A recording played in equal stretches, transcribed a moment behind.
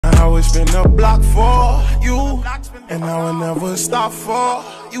I would spin the block for you, and I would never stop for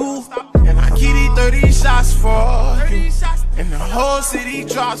you. And I keep these 30 shots for you, and the whole city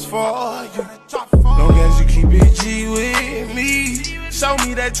drops for you. Long as you keep it G with me, show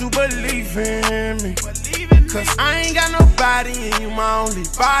me that you believe in me. Cause I ain't got nobody and you my only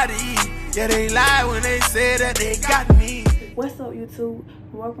body. Yeah, they lie when they say that they got me. What's up, YouTube?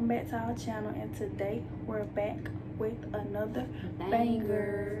 Welcome back to our channel, and today we're back with another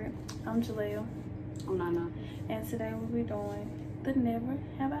banger. I'm Jaleel. I'm Nana. And today we'll be doing the Never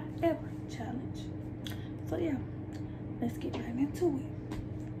Have I Ever challenge. So yeah, let's get right into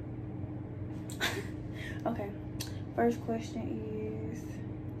it. Okay, first question is,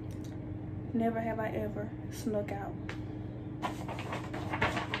 never have I ever snuck out.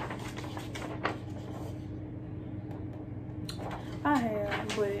 I have,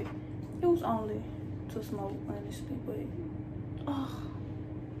 but it was only to smoke, honestly, but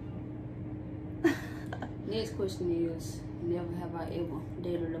Next question is, never have I ever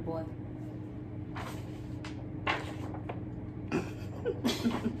dated a boy.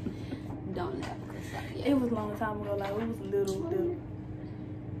 Don't laugh, cause it was a long time ago, like it was little.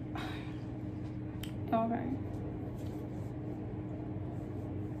 Okay.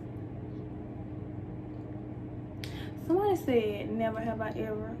 Somebody said, never have I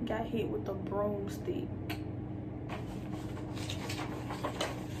ever got hit with a broomstick.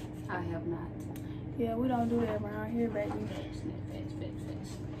 I have not. Yeah, we don't do that around here, baby. Facts.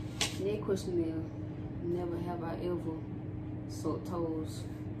 Next question is, never have I ever sucked toes.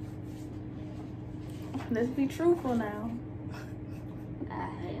 Let's be truthful now. I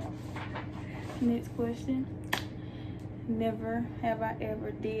have. Next question. Never have I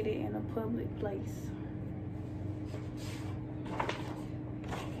ever did it in a public place.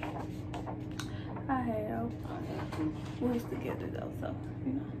 I have. Too. We was together though, so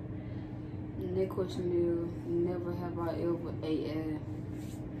you know. Next question is, never have I ever ate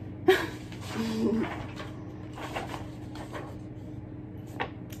ass.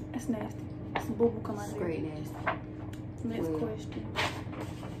 That's nasty. Some boo boo come out there. Great nasty. Next question.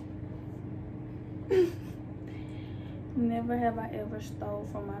 Never have I ever stole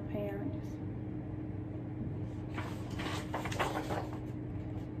from my parents.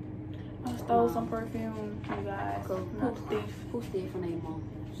 I stole some perfume, you guys. No thief. Who stole from their mom?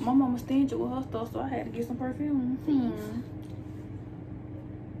 My mama stingy with her stuff, so I had to get some perfume.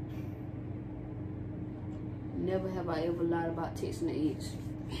 Never have I ever lied about texting an ex.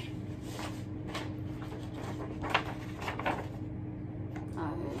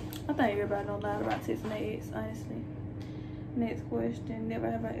 I think everybody don't lie about texting their ex, honestly. Next question. Never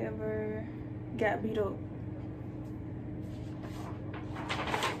have I ever got beat up.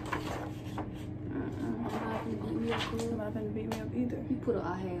 Somebody finna beat me up either. You put a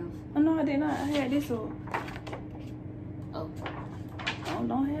I have. Oh, no, I did not. I had this up. Oh. Oh,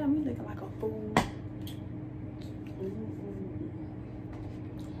 don't have me looking like a fool.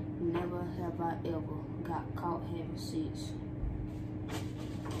 Never have I ever got caught having sex.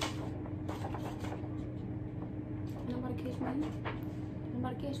 Nobody catch me.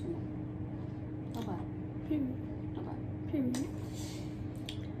 Nobody catch me. Nobody. Period. Nobody. Period.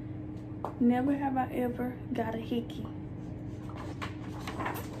 Never have I ever got a hickey.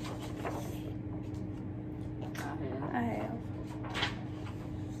 I have.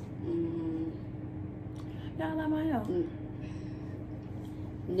 Y'all like my hair?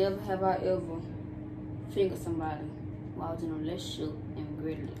 Never have I ever fingered somebody while I was in a relationship and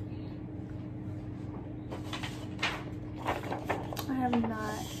regretted it. I have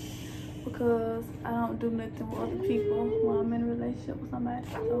not, because I don't do nothing with other people when I'm in a relationship with somebody,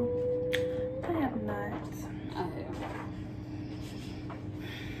 so I have not. I have.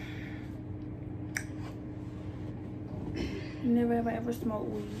 Never have I ever smoked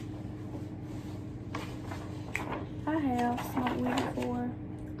weed. I have smoked weed before.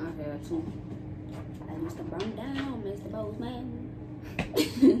 I have too. I used to burn down, Mr. Bozeman.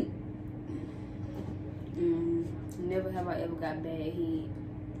 Never have I ever got bad head.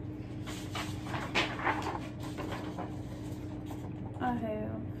 I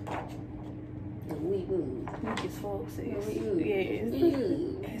have. We good. Weak as fuck, sis. We good. Yes. We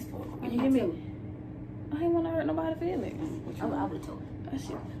good. As fuck. You You hear me? too. I ain't wanna hurt nobody feelings. I would have told. That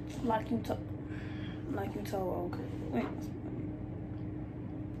shit. Like you told, okay. Wait.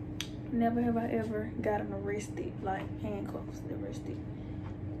 Never have I ever gotten arrested, like handcuffs arrested.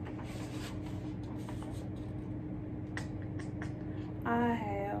 I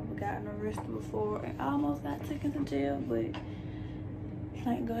have gotten arrested before and almost got taken to jail, but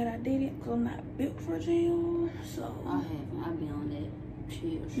thank God I did it because I'm not built for jail. So I haven't. I've been on that.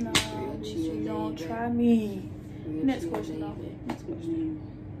 chill. Nah, Real bitch, chill. you don't laid try back. me. Real Next chill, question, laid though. back. Next question.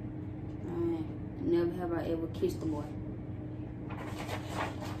 Alright. Never have I ever kissed a boy.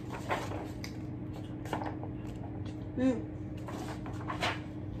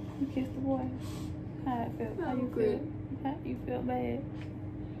 You kissed the boy. How it felt? How you feel? How you feel bad?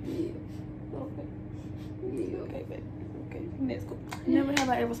 Yeah. Okay. Yeah. Okay, babe. Okay. Next go. Never have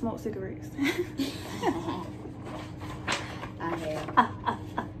I ever smoked cigarettes. I have.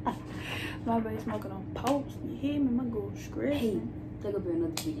 My baby smoking on post. You hear me? My girl Hey, scratching. take up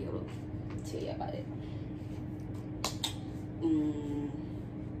another video though. Tell you about it.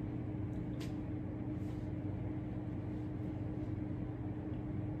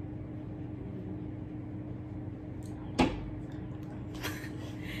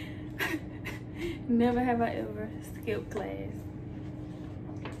 Never have I ever skipped class.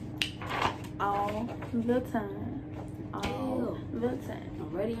 All the time. All the time.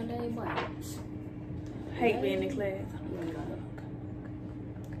 I'm ready on day one. Hate being in class.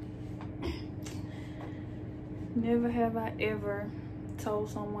 Never have I ever told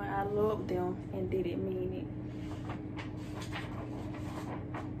someone I loved them and didn't mean it.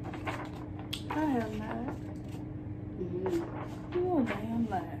 I have not. You a damn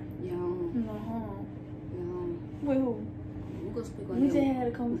lie. No. Wait, who? We're gonna speak on We that. just had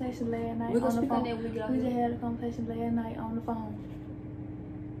a conversation last night We're gonna on the speak on phone. that when we get out We just here. had a conversation last night on the phone.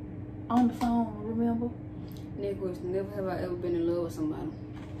 On the phone, remember? Next question. Never have I ever been in love with somebody.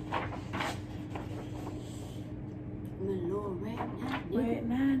 I'm in love right now. Red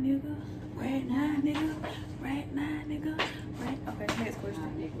 9 nigga. Red 9 nigga. Red 9 nigga. Red. Okay, next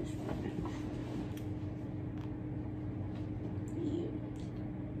question. Next question. Yeah.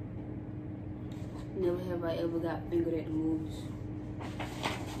 Never have I ever got fingered at the movies.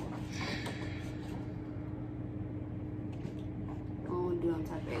 I don't do them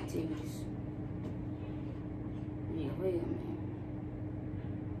type of activities. Yeah, wait a minute.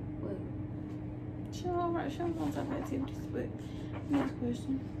 Wait. Sure, alright, sure, I'm gonna talk about activities, but next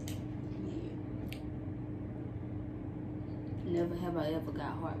question. Yeah. Never have I ever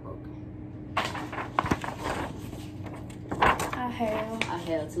got heartbroken. I have. I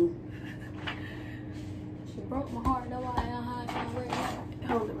have too. She broke my heart, though. I am high on right now.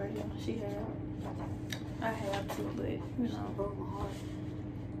 Hold it right now. She have. I have too, but you She know. broke my heart.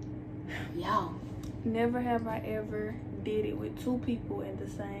 Y'all. Never have I ever did it with two people in the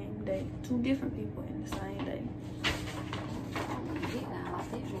same day. Two different people in the same day. Get down. I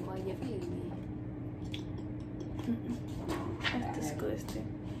said before you feel me. That's disgusting.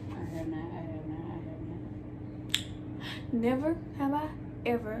 I have not. Never have I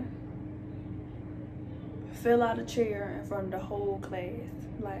ever fell out of chair in front of the whole class.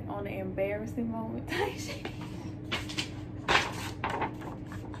 Like on an embarrassing moment.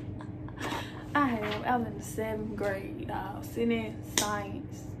 I have. I was in the 7th grade. I was sitting in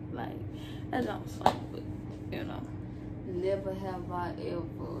science. Like, that don't funny, but you know. Never have I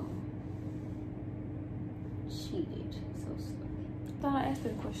ever cheated. So sorry. I thought I asked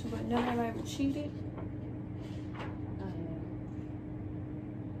that question, but never have I ever cheated. I have.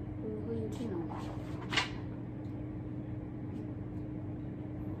 Who you cheating on?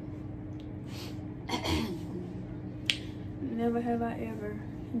 Never have I ever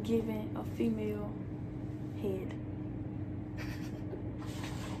given a female head.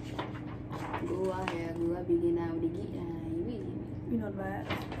 Ooh, I have. Ooh, I be getting out with the get down. You mean? You know the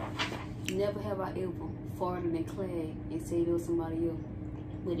vibe. Never have I ever farted in class and said it was somebody else,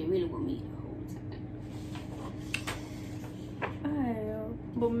 but it really was me the whole time. I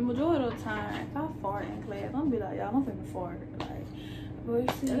have. But majority of the time, if I fart in class, I'm gonna be like, y'all, I'm finna fart. Like, boy, you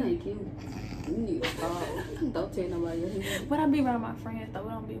That see? ain't cute. You need to stop. Don't tell nobody else. But I be around my friends, though.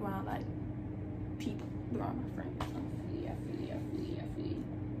 I don't be around, like, people. Be around my friends. Yeah, I feel you.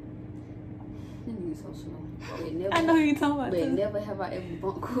 That nigga so slow. But never, I know who you talking about, but too. never have I ever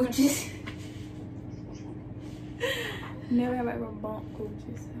bumped coochies. Never have I ever bumped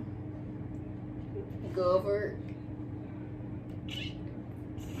coochies. Covered.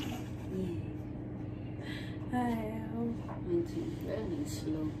 I have. Me too. That nigga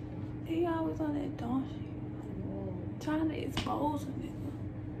slow. He always on that dumb shit. Trying to expose a nigga.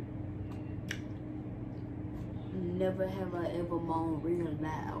 Never have I ever moaned real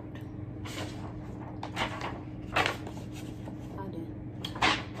loud. I did.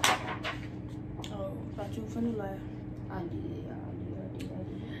 Oh, thought you finna laugh. I did.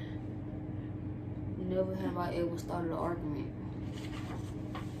 Never have I ever started an argument.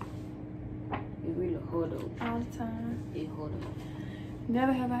 It really hard though. All the time. It hard though.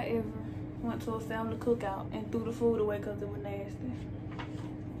 Never have I ever went to a family cookout and threw the food away because it was nasty.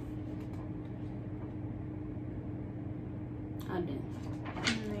 I didn't.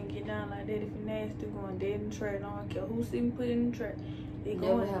 And get down like that if you nasty, going dead in the trash. I don't care who see me put it in the trash. It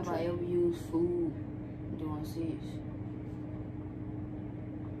Never going in have the I trash. ever used food during sex.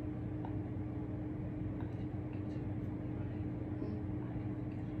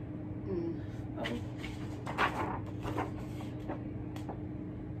 Oh.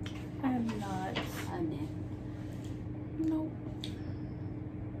 I am not. I didn't. Nope.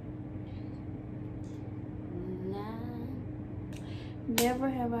 Nah. Never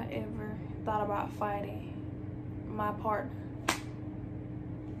have I ever thought about fighting my partner.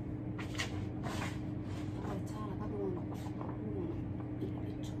 All the time, I don't want to eat a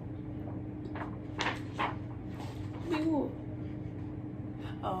bitch. Be who?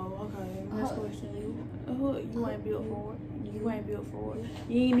 Oh, okay. Next question. You ain't built for it. You ain't built for it.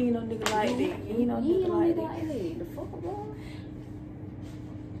 You ain't need no nigga like that. You ain't no nigga like that. The fuck, bro?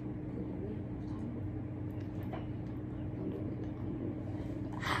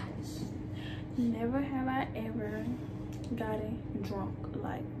 Never have I ever gotten drunk,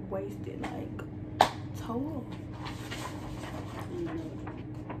 like wasted, like total.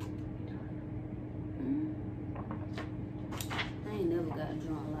 I ain't never got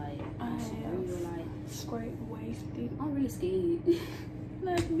drunk like I have. real like. Straight wasted. I'm really scared.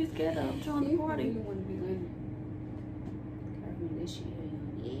 Nothing to be scared of. Join the party. I really want to be in. I mean, this shit here,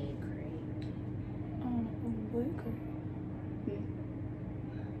 yeah, crazy. I don't know what crazy.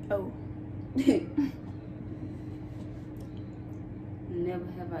 Oh. Never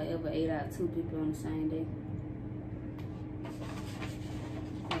have I ever ate out 2 people on the same day.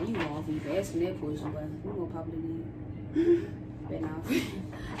 Oh, you wrong for you asking that question, but you gonna probably did. But no,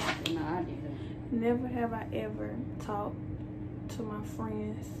 but no, I didn't. Never have I ever talked to my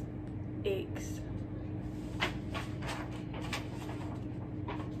friend's ex.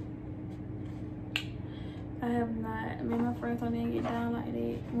 I have not. Me and my friends don't even get down like that.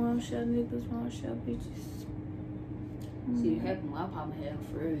 We don't share niggas, we don't share bitches. See, it happened. I probably had a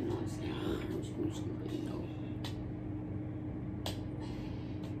friend, you know what I'm saying? But you know.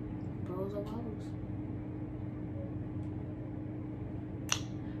 Pros or woes?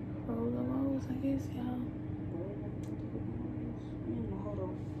 Pros or woes, I guess, y'all. Hold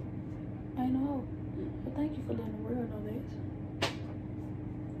on. I know. But thank you for letting the world know this.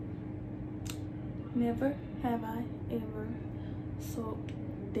 Never have I ever sucked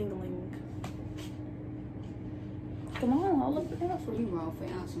dingling. Come on, hold up the answer. You wrong for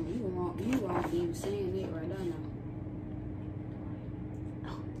answering. You wrong for even saying it right now.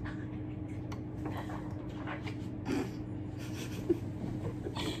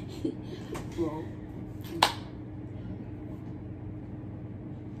 Well,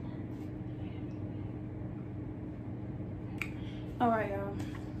 all right, y'all.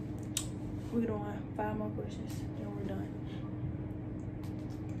 We're doing 5 more questions and we're done.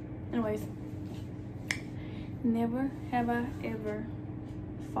 Anyways, never have I ever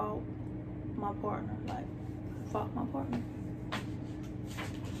fought my partner. Like, fought my partner.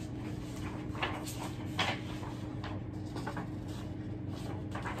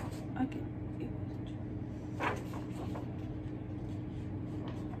 Okay.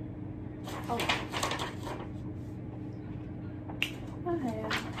 Oh. I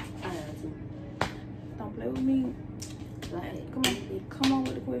have. I had to. Don't play with me. Like, Come on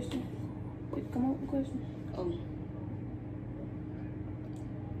with the question. Come on with the question. oh.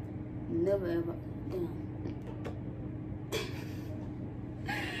 Never ever. Damn.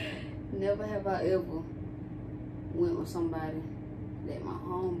 Never have I ever went with somebody that my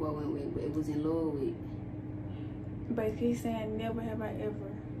homeboy went with, but it was in love with. Basically, he's saying never have I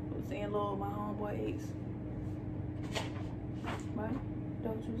ever was in love with my homeboy ex. Right?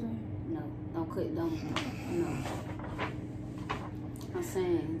 That what you saying? No, don't. No. I'm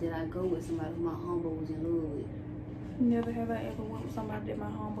saying, did I go with somebody who my homeboy was in love with? Never have I ever went with somebody that my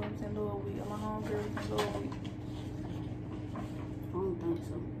homeboy was in love with or my homegirl was in love with. I don't think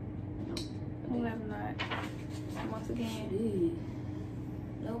so. No. I have not. Once again. Yeah.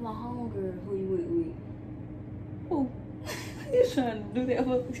 That was my homegirl who you went with. Who? You trying to do that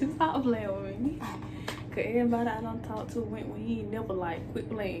for you stop playing with me. Cause everybody I don't talk to went when he ain't never like quit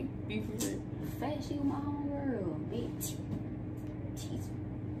playing. Be for real. Fat, she was my homegirl, bitch. Jeez.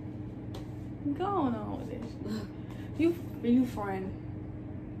 Go on with this. You friend.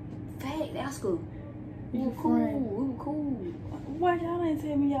 Fat, that's cool. We You were cool. friend. We were cool. Why y'all ain't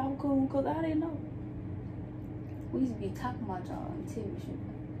tell me y'all were cool? Cause I didn't know. We used to be talking about y'all and tell me shit.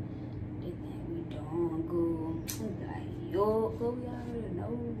 They think we done good. We like, yo, go, we already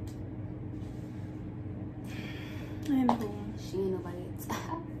know. Anywho. She ain't nobody else.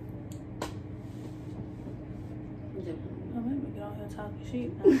 Oh, let me get on here talking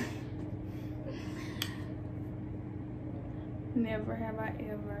shit. Now. Never have I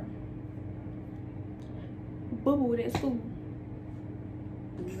ever boo-booed at school.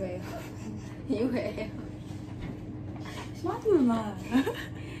 You have. You have. Why you lying?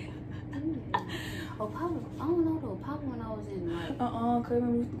 Oh, probably, I don't know though. Probably when I was in like. Cause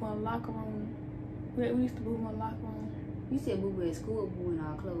we used to go in the locker room. We used to boo in the locker room. You said boo boo at school, boo in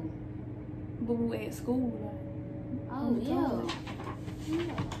our clothes. Boo at school. Like, Oh yeah.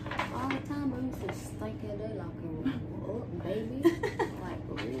 Yeah. All the time, but we used to stink at that locker room. Up, baby. Like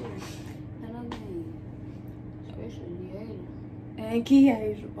for real. Hello, man. Especially Deasia. And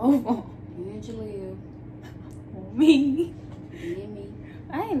Keisha, both of them. And Jalea. Me. And me.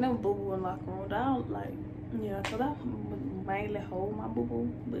 I ain't never boo boo in the locker room. I don't like, yeah, cause I mainly hold my boo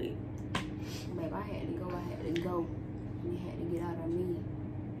boo, but. Babe, I had to go. And it had to get out of me.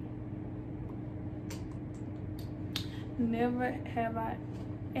 Never have I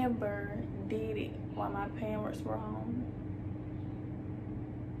ever did it while my parents were home.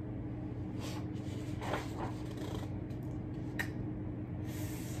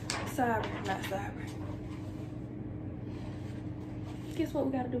 Sorry, not sorry. Guess what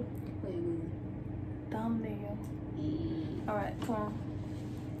we gotta do? Wait, Thumbnail. yeah. Alright, come on.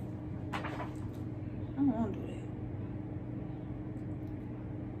 I don't wanna do that.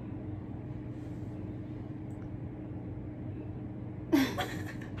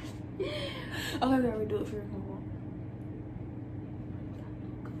 Okay, we gotta redo it for you.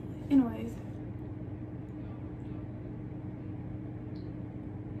 Anyways.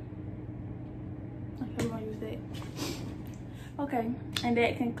 Okay, we're gonna use that. Okay, and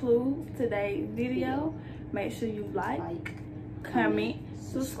that concludes today's video. Make sure you like, comment,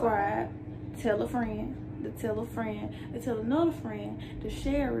 subscribe, tell a friend, to tell a friend, to tell another friend, to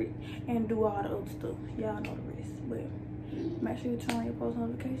share it, and do all the other stuff. Y'all know the rest. But make sure you turn on your post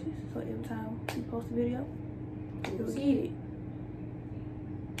notifications so every time we post a video, you'll get it.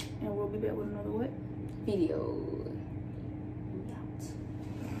 And we'll be back with another what? Video.